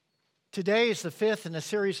Today is the fifth in a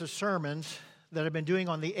series of sermons that I've been doing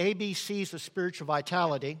on the ABCs of spiritual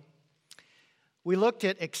vitality. We looked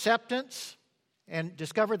at acceptance and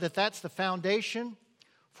discovered that that's the foundation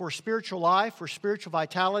for spiritual life, for spiritual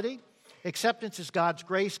vitality. Acceptance is God's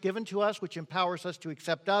grace given to us, which empowers us to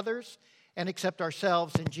accept others and accept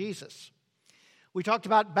ourselves in Jesus. We talked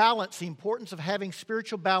about balance, the importance of having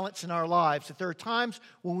spiritual balance in our lives, that there are times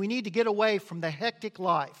when we need to get away from the hectic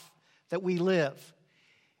life that we live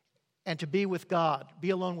and to be with God, be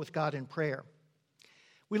alone with God in prayer.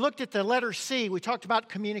 We looked at the letter C. We talked about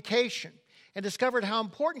communication and discovered how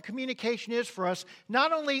important communication is for us,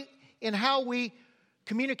 not only in how we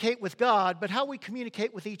communicate with God, but how we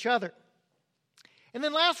communicate with each other. And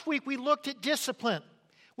then last week we looked at discipline.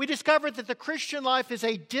 We discovered that the Christian life is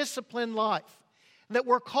a disciplined life, that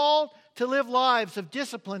we're called to live lives of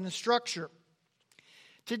discipline and structure.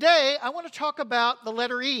 Today, I want to talk about the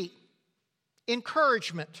letter E,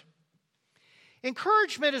 encouragement.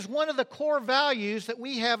 Encouragement is one of the core values that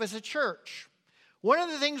we have as a church. One of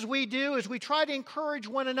the things we do is we try to encourage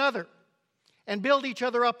one another and build each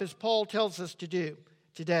other up, as Paul tells us to do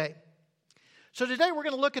today. So today we're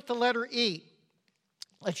going to look at the letter E.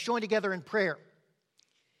 Let's join together in prayer.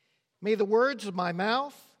 May the words of my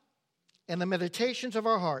mouth and the meditations of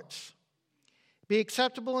our hearts be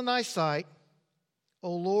acceptable in thy sight, O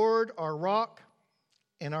Lord, our rock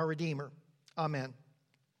and our Redeemer. Amen.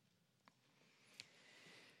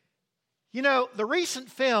 You know, the recent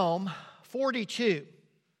film, 42,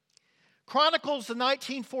 chronicles the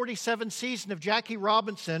 1947 season of Jackie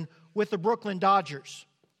Robinson with the Brooklyn Dodgers.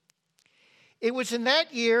 It was in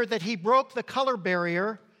that year that he broke the color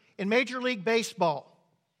barrier in Major League Baseball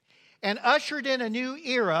and ushered in a new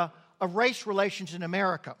era of race relations in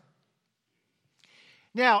America.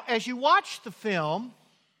 Now, as you watch the film,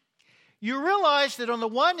 you realize that on the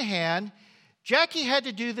one hand, Jackie had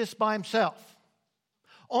to do this by himself.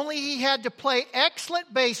 Only he had to play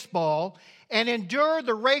excellent baseball and endure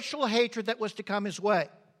the racial hatred that was to come his way.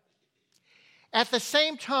 At the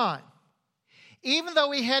same time, even though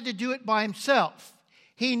he had to do it by himself,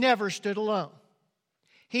 he never stood alone.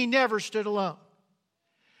 He never stood alone.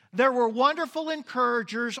 There were wonderful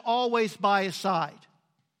encouragers always by his side.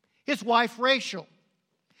 His wife, Rachel,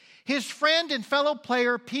 his friend and fellow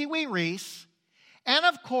player, Pee Wee Reese, and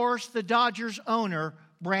of course, the Dodgers owner,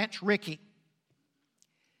 Branch Rickey.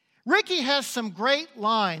 Rickey has some great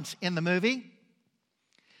lines in the movie.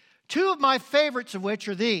 Two of my favorites of which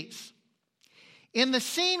are these. In the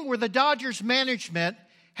scene where the Dodgers management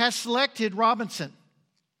has selected Robinson,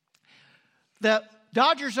 the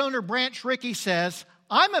Dodgers owner Branch Rickey says,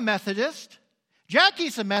 "I'm a Methodist,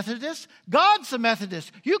 Jackie's a Methodist, God's a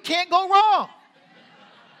Methodist. You can't go wrong."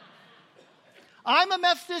 I'm a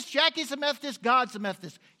Methodist, Jackie's a Methodist, God's a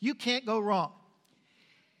Methodist. You can't go wrong.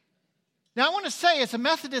 Now, I want to say, as a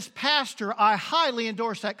Methodist pastor, I highly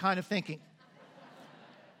endorse that kind of thinking.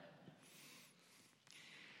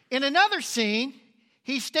 In another scene,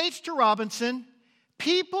 he states to Robinson,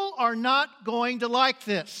 "People are not going to like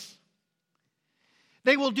this.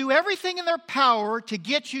 They will do everything in their power to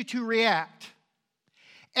get you to react.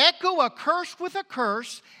 Echo a curse with a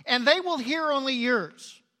curse, and they will hear only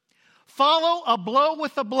yours. Follow a blow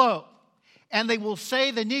with a blow, and they will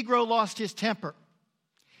say the Negro lost his temper.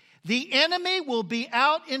 The enemy will be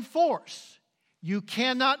out in force. You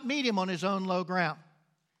cannot meet him on his own low ground."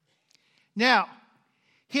 Now,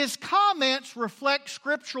 his comments reflect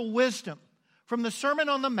scriptural wisdom from the Sermon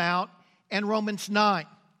on the Mount and Romans 9.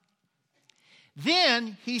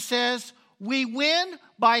 Then he says, we win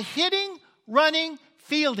by hitting, running,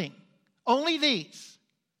 fielding. Only these.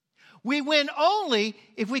 We win only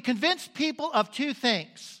if we convince people of two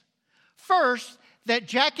things. First, that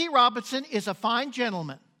Jackie Robinson is a fine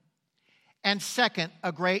gentleman. And second,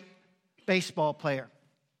 a great baseball player.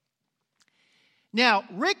 Now,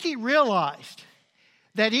 Rickey realized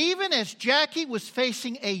that even as Jackie was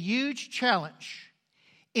facing a huge challenge,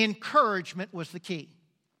 encouragement was the key.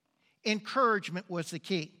 Encouragement was the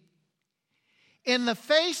key. In the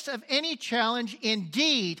face of any challenge,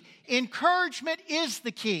 indeed, encouragement is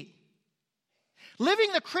the key.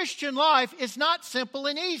 Living the Christian life is not simple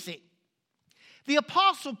and easy. The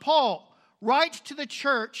Apostle Paul writes to the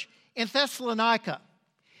church in Thessalonica,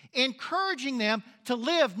 encouraging them to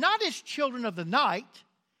live not as children of the night,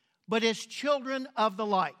 but as children of the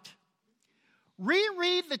light.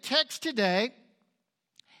 Reread the text today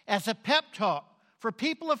as a pep talk for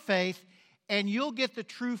people of faith, and you'll get the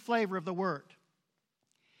true flavor of the word.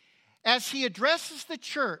 As he addresses the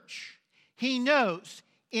church, he knows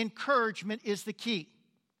encouragement is the key.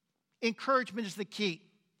 Encouragement is the key.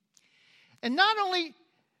 And not only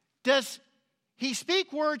does he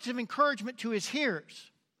speaks words of encouragement to his hearers,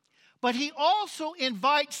 but he also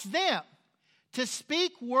invites them to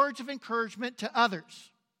speak words of encouragement to others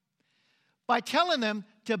by telling them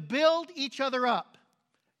to build each other up,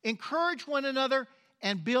 encourage one another,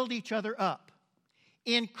 and build each other up.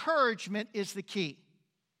 Encouragement is the key.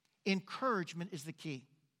 Encouragement is the key.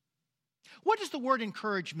 What does the word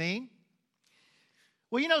encourage mean?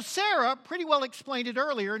 Well, you know, Sarah pretty well explained it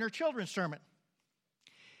earlier in her children's sermon.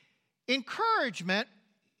 Encouragement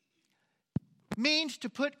means to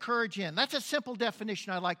put courage in. That's a simple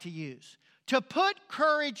definition I like to use. To put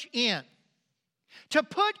courage in. To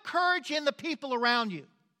put courage in the people around you.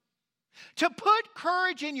 To put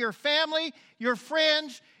courage in your family, your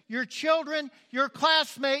friends, your children, your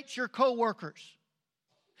classmates, your co-workers.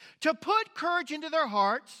 To put courage into their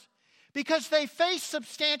hearts because they face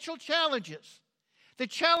substantial challenges. The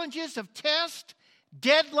challenges of tests,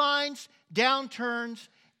 deadlines, downturns,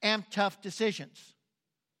 and tough decisions.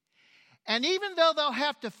 And even though they'll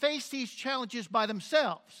have to face these challenges by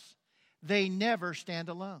themselves, they never stand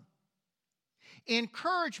alone.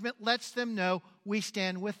 Encouragement lets them know we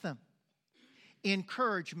stand with them.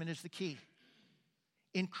 Encouragement is the key.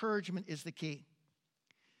 Encouragement is the key.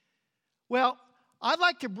 Well, I'd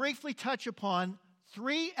like to briefly touch upon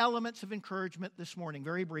 3 elements of encouragement this morning,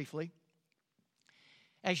 very briefly.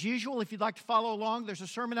 As usual, if you'd like to follow along, there's a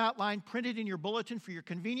sermon outline printed in your bulletin for your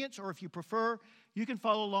convenience, or if you prefer, you can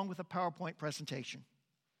follow along with a PowerPoint presentation.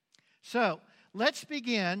 So, let's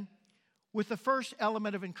begin with the first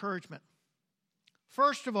element of encouragement.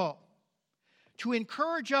 First of all, to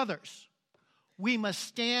encourage others, we must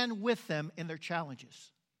stand with them in their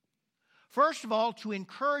challenges. First of all, to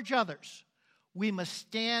encourage others, we must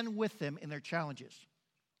stand with them in their challenges.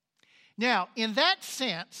 Now, in that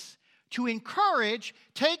sense, to encourage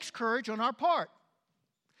takes courage on our part.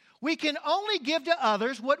 We can only give to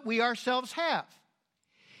others what we ourselves have.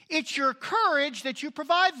 It's your courage that you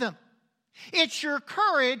provide them. It's your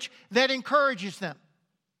courage that encourages them.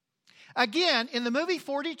 Again, in the movie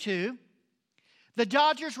 42, the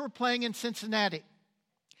Dodgers were playing in Cincinnati.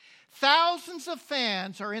 Thousands of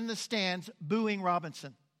fans are in the stands booing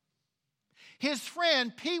Robinson. His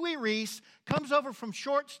friend, Pee Wee Reese, comes over from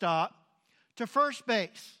shortstop to first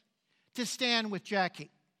base to stand with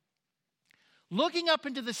Jackie. Looking up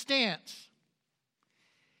into the stands,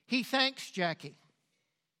 he thanks Jackie.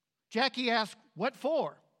 Jackie asks, "What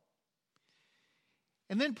for?"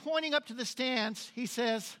 And then pointing up to the stands, he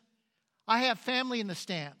says, "I have family in the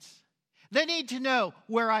stands. They need to know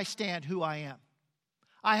where I stand, who I am.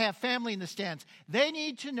 I have family in the stands. They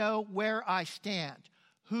need to know where I stand,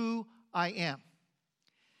 who I am."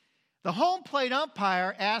 The home plate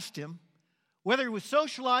umpire asked him whether he was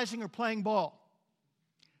socializing or playing ball.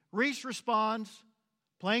 Reese responds,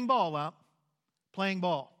 "Playing ball, ump, playing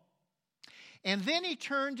ball." And then he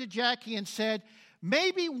turned to Jackie and said,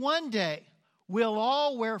 "Maybe one day we'll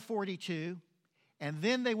all wear 42, and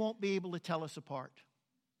then they won't be able to tell us apart."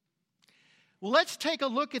 Well, let's take a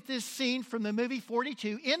look at this scene from the movie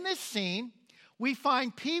 42. In this scene, we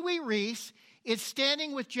find Pee Wee Reese is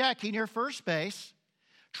standing with Jackie near first base,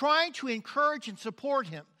 trying to encourage and support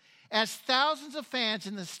him as thousands of fans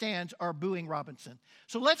in the stands are booing Robinson.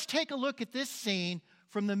 So let's take a look at this scene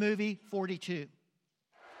from the movie 42.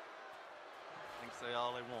 They can say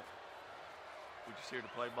all they want. We're just here to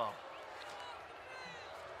play ball.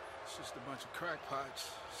 It's just a bunch of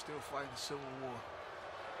crackpots still fighting the Civil War.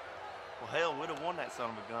 Well, hell, we'd have won that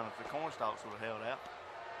son of a gun if the cornstalks would have held out.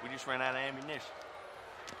 We just ran out of ammunition.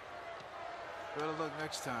 Better luck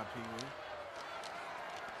next time, Pee Wee.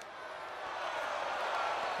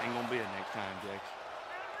 Ain't gonna be a next time, Jax.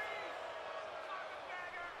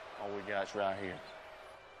 All we got's right here.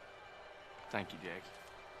 Thank you, Jax.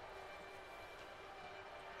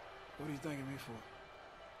 What are you thanking me for?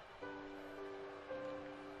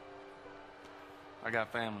 I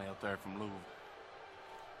got family up there from Louisville.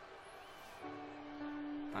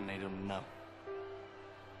 I need them to know.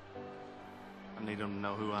 I need them to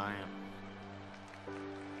know who I am.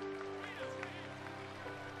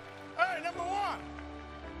 Hey, number one!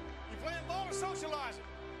 You playing ball or socializing?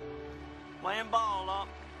 Playing ball, up.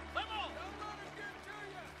 Come on! Nobody's getting to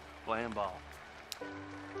you! Playing ball.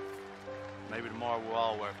 Maybe tomorrow we'll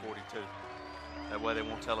all wear 42. That way they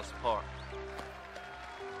won't tell us apart.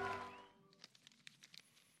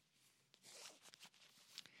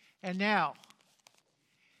 And now,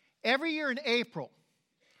 every year in April,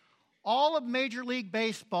 all of Major League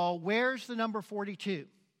Baseball wears the number 42,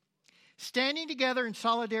 standing together in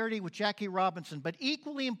solidarity with Jackie Robinson, but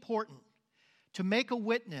equally important, to make a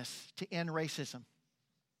witness to end racism.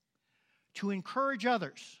 To encourage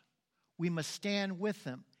others, we must stand with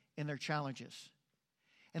them in their challenges.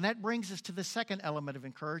 And that brings us to the second element of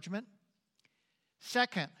encouragement.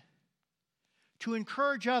 Second, to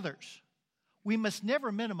encourage others, we must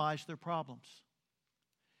never minimize their problems.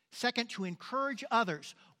 Second, to encourage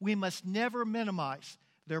others, we must never minimize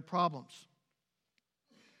their problems.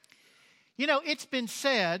 You know, it's been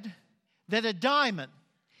said that a diamond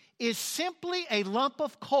is simply a lump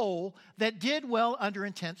of coal that did well under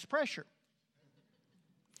intense pressure.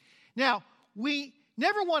 Now, we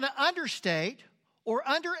never want to understate or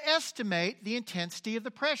underestimate the intensity of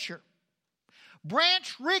the pressure.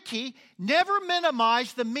 Branch Rickey never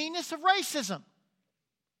minimized the meanness of racism.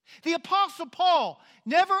 The Apostle Paul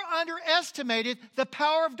never underestimated the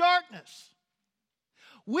power of darkness.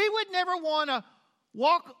 We would never want to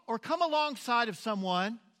walk or come alongside of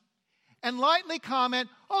someone and lightly comment,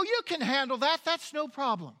 "Oh, you can handle that, that's no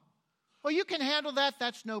problem. Oh, you can handle that,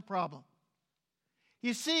 that's no problem."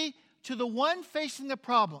 You see, to the one facing the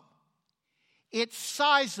problem, it's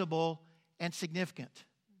sizable and significant.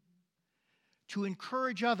 To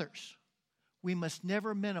encourage others, we must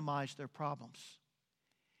never minimize their problems.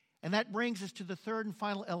 And that brings us to the third and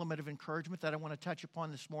final element of encouragement that I want to touch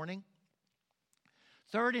upon this morning.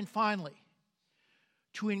 Third and finally,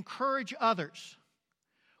 to encourage others,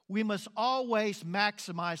 we must always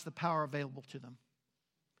maximize the power available to them.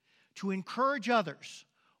 To encourage others,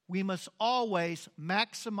 we must always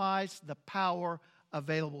maximize the power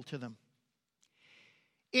available to them.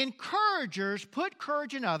 Encouragers put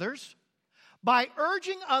courage in others by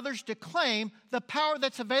urging others to claim the power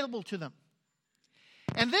that's available to them.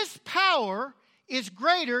 And this power is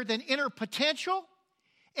greater than inner potential,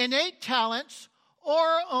 innate talents, or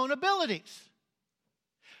our own abilities.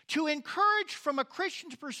 To encourage from a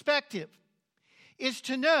Christian's perspective is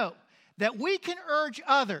to know that we can urge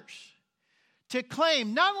others to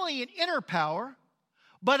claim not only an inner power,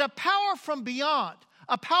 but a power from beyond,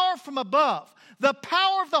 a power from above, the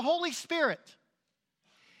power of the Holy Spirit.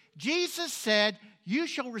 Jesus said, "You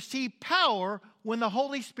shall receive power when the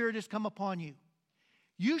Holy Spirit has come upon you."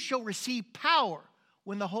 You shall receive power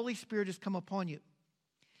when the Holy Spirit has come upon you.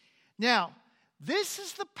 Now, this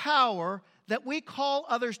is the power that we call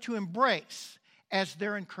others to embrace as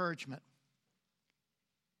their encouragement.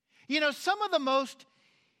 You know, some of the most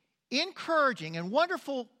encouraging and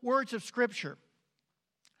wonderful words of Scripture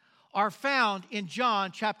are found in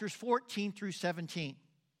John chapters 14 through 17.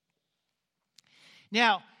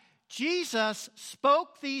 Now, Jesus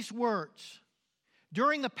spoke these words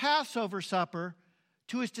during the Passover supper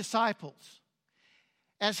to his disciples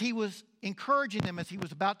as he was encouraging them as he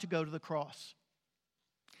was about to go to the cross.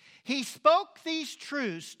 He spoke these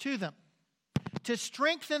truths to them to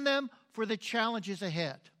strengthen them for the challenges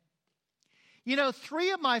ahead. You know,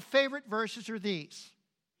 3 of my favorite verses are these,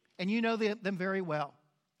 and you know them very well.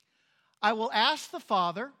 "I will ask the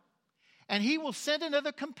Father, and he will send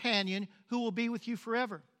another companion who will be with you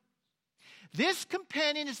forever. This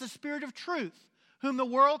companion is the Spirit of truth, whom the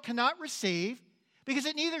world cannot receive, because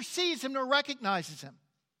it neither sees him nor recognizes him.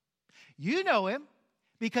 You know him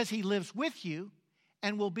because he lives with you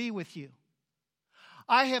and will be with you.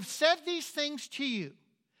 I have said these things to you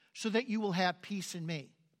so that you will have peace in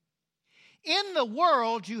me. In the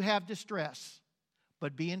world you have distress,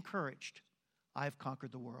 but be encouraged. I have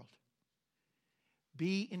conquered the world."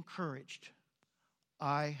 Be encouraged.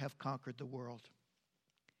 I have conquered the world.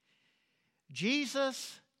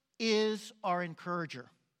 Jesus is our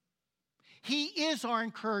encourager. He is our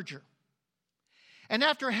encourager. And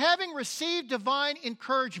after having received divine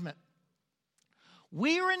encouragement,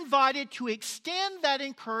 we are invited to extend that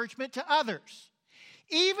encouragement to others,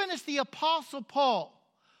 even as the Apostle Paul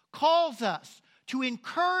calls us to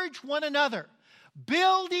encourage one another,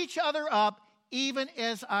 build each other up, even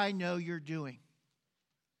as I know you're doing.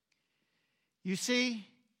 You see,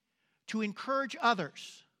 to encourage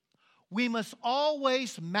others, we must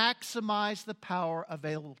always maximize the power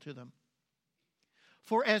available to them.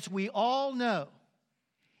 For as we all know,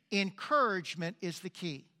 encouragement is the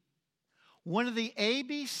key. One of the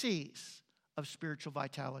ABCs of spiritual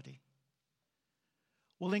vitality.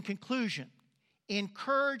 Well, in conclusion,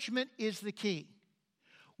 encouragement is the key.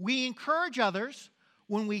 We encourage others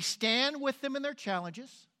when we stand with them in their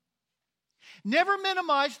challenges, never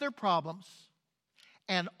minimize their problems,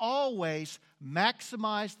 and always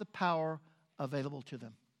maximize the power available to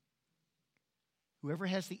them. Whoever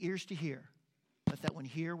has the ears to hear, let that one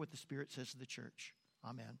hear what the Spirit says to the church.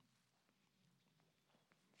 Amen.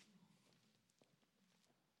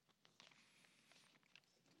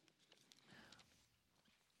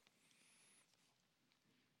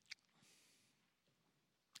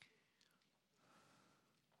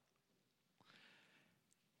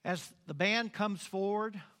 As the band comes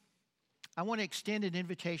forward, I want to extend an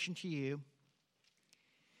invitation to you.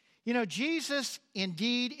 You know, Jesus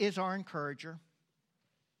indeed is our encourager.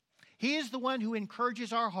 He is the one who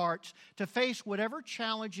encourages our hearts to face whatever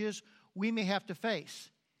challenges we may have to face.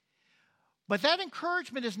 But that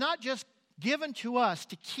encouragement is not just given to us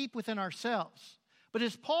to keep within ourselves. But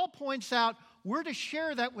as Paul points out, we're to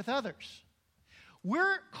share that with others.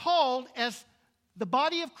 We're called as the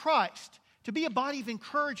body of Christ to be a body of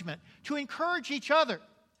encouragement, to encourage each other.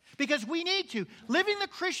 Because we need to. Living the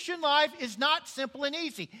Christian life is not simple and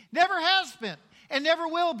easy. Never has been and never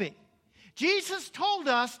will be. Jesus told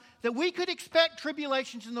us that we could expect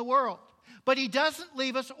tribulations in the world, but He doesn't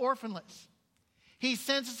leave us orphanless. He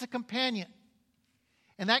sends us a companion.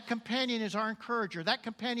 And that companion is our encourager. That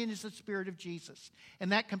companion is the Spirit of Jesus.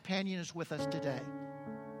 And that companion is with us today.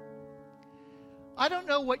 I don't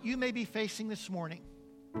know what you may be facing this morning.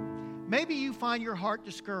 Maybe you find your heart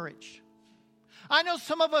discouraged. I know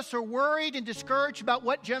some of us are worried and discouraged about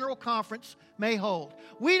what General Conference may hold.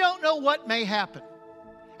 We don't know what may happen.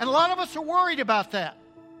 And a lot of us are worried about that.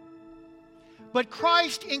 But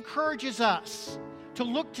Christ encourages us to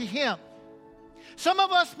look to Him. Some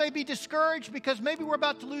of us may be discouraged because maybe we're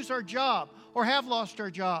about to lose our job or have lost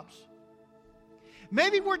our jobs.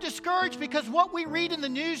 Maybe we're discouraged because what we read in the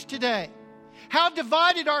news today, how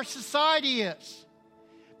divided our society is.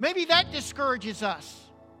 Maybe that discourages us.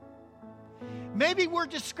 Maybe we're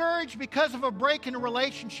discouraged because of a break in a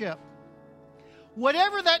relationship.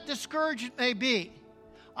 Whatever that discouragement may be,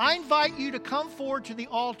 I invite you to come forward to the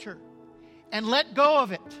altar and let go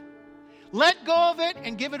of it. Let go of it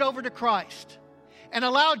and give it over to Christ. And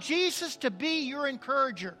allow Jesus to be your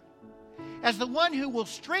encourager as the one who will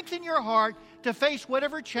strengthen your heart to face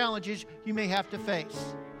whatever challenges you may have to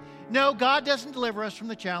face. No, God doesn't deliver us from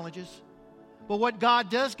the challenges. But what God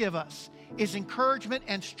does give us is encouragement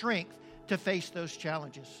and strength to face those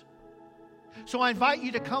challenges. So I invite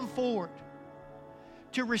you to come forward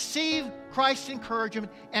to receive Christ's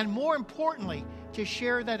encouragement and, more importantly, to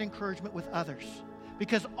share that encouragement with others.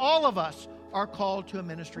 Because all of us are called to a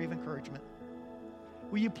ministry of encouragement.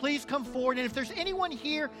 Will you please come forward? And if there's anyone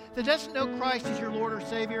here that doesn't know Christ as your Lord or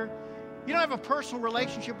Savior, you don't have a personal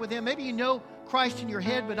relationship with Him, maybe you know Christ in your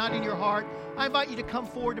head but not in your heart, I invite you to come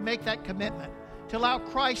forward to make that commitment, to allow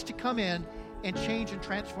Christ to come in and change and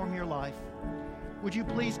transform your life. Would you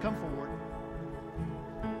please come forward?